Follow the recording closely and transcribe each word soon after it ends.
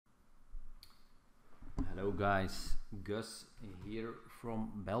Hello guys, Gus here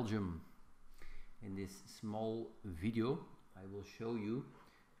from Belgium. In this small video I will show you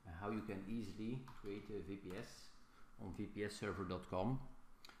how you can easily create a VPS on vpsserver.com,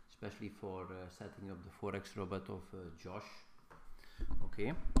 especially for setting up the Forex robot of Josh.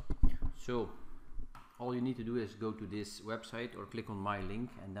 Okay, so all you need to do is go to this website or click on my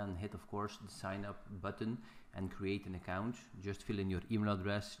link and then hit of course the sign up button and create an account. Just fill in your email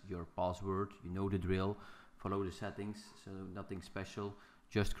address, your password, you know the drill, follow the settings, so nothing special,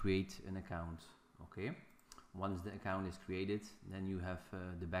 just create an account. Okay, once the account is created, then you have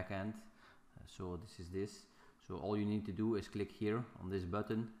the backend. So so all you need to do is click here on this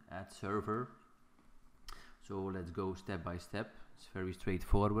button, add server. So let's go step by step, it's very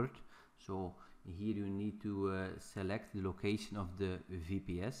straightforward. So here you need to select the location of the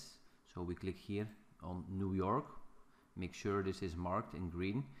VPS. So we click here on New York, make sure this is marked in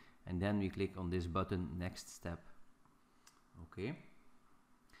green, and then we click on this button, next step. Okay,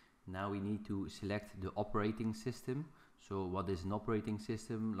 now we need to select the operating system. So what is an operating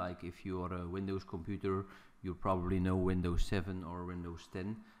system? Like if you are a Windows computer, you probably know Windows 7 or Windows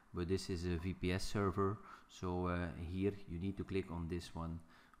 10, but this is a VPS server. So here you need to click on this one,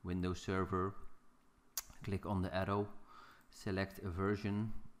 Windows Server, click on the arrow, select a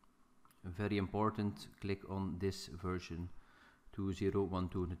version. Very important, click on this version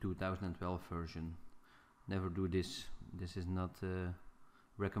 2012, the 2012 version. Never do this, this is not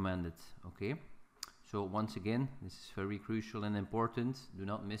recommended. Okay, so once again, this is very crucial and important, do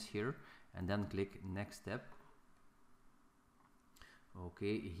not miss here, and then click next step.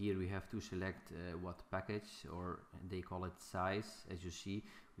 Okay, here we have to select what package, or they call it size. As you see,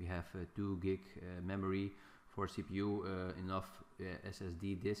 we have 2 gig memory for CPU, enough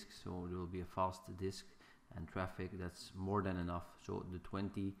SSD disk, so there will be a fast disk, and traffic, that's more than enough. So the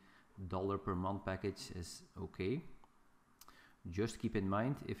 $20 per month package is okay. Just keep in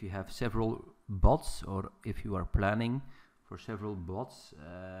mind, if you have several bots, or if you are planning for several bots,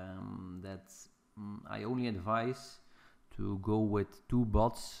 I only advise to go with 2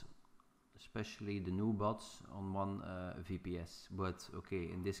 bots, especially the new bots, on one VPS. But okay,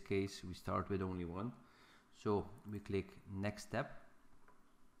 in this case we start with only one. So we click next step.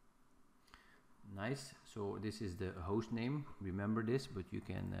 Nice, so this is the host name, remember this, but you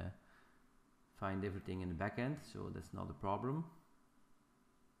can find everything in the backend, so that's not a problem.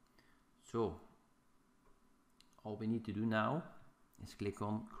 So all we need to do now is click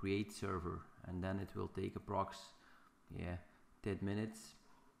on create server, and then it will take approx 10 minutes.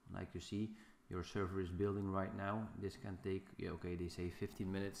 Like you see, your server is building right now. This can take, okay, they say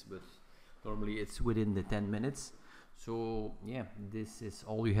 15 minutes, but normally it's within the 10 minutes. So yeah, this is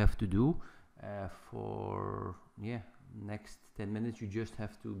all you have to do. For next 10 minutes you just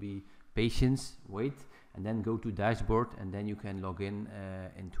have to be patient, wait, and then go to dashboard, and then you can log in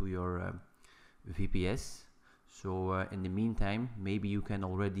into your VPS. So in the meantime, maybe you can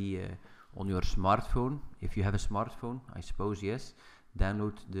already on your smartphone, if you have a smartphone, I suppose yes,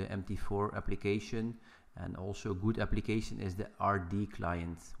 download the MT4 application. And also a good application is the RD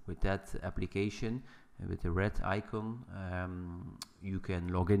client. With that application, with the red icon, you can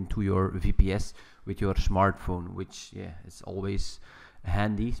log into your VPS with your smartphone, which is always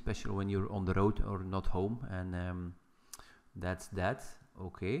handy, especially when you're on the road or not home. And that's that.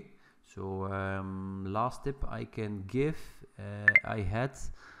 Okay, so last tip I can give, I had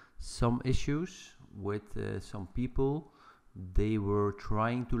some issues with some people. They were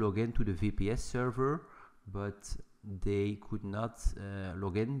trying to log into the VPS server, but they could not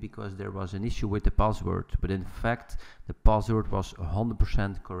log in because there was an issue with the password. But in fact, the password was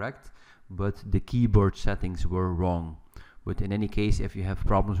 100% correct, but the keyboard settings were wrong. But in any case, if you have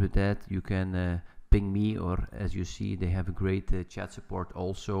problems with that, you can ping me, or as you see, they have a great chat support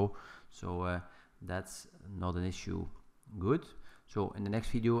also. So that's not an issue. Good. So in the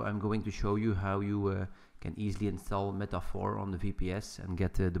next video, I'm going to show you how you can easily install Meta4 on the VPS and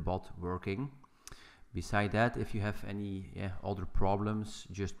get the bot working. Beside that, if you have any other problems,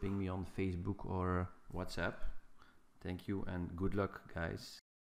 just ping me on Facebook or WhatsApp. Thank you and good luck, guys.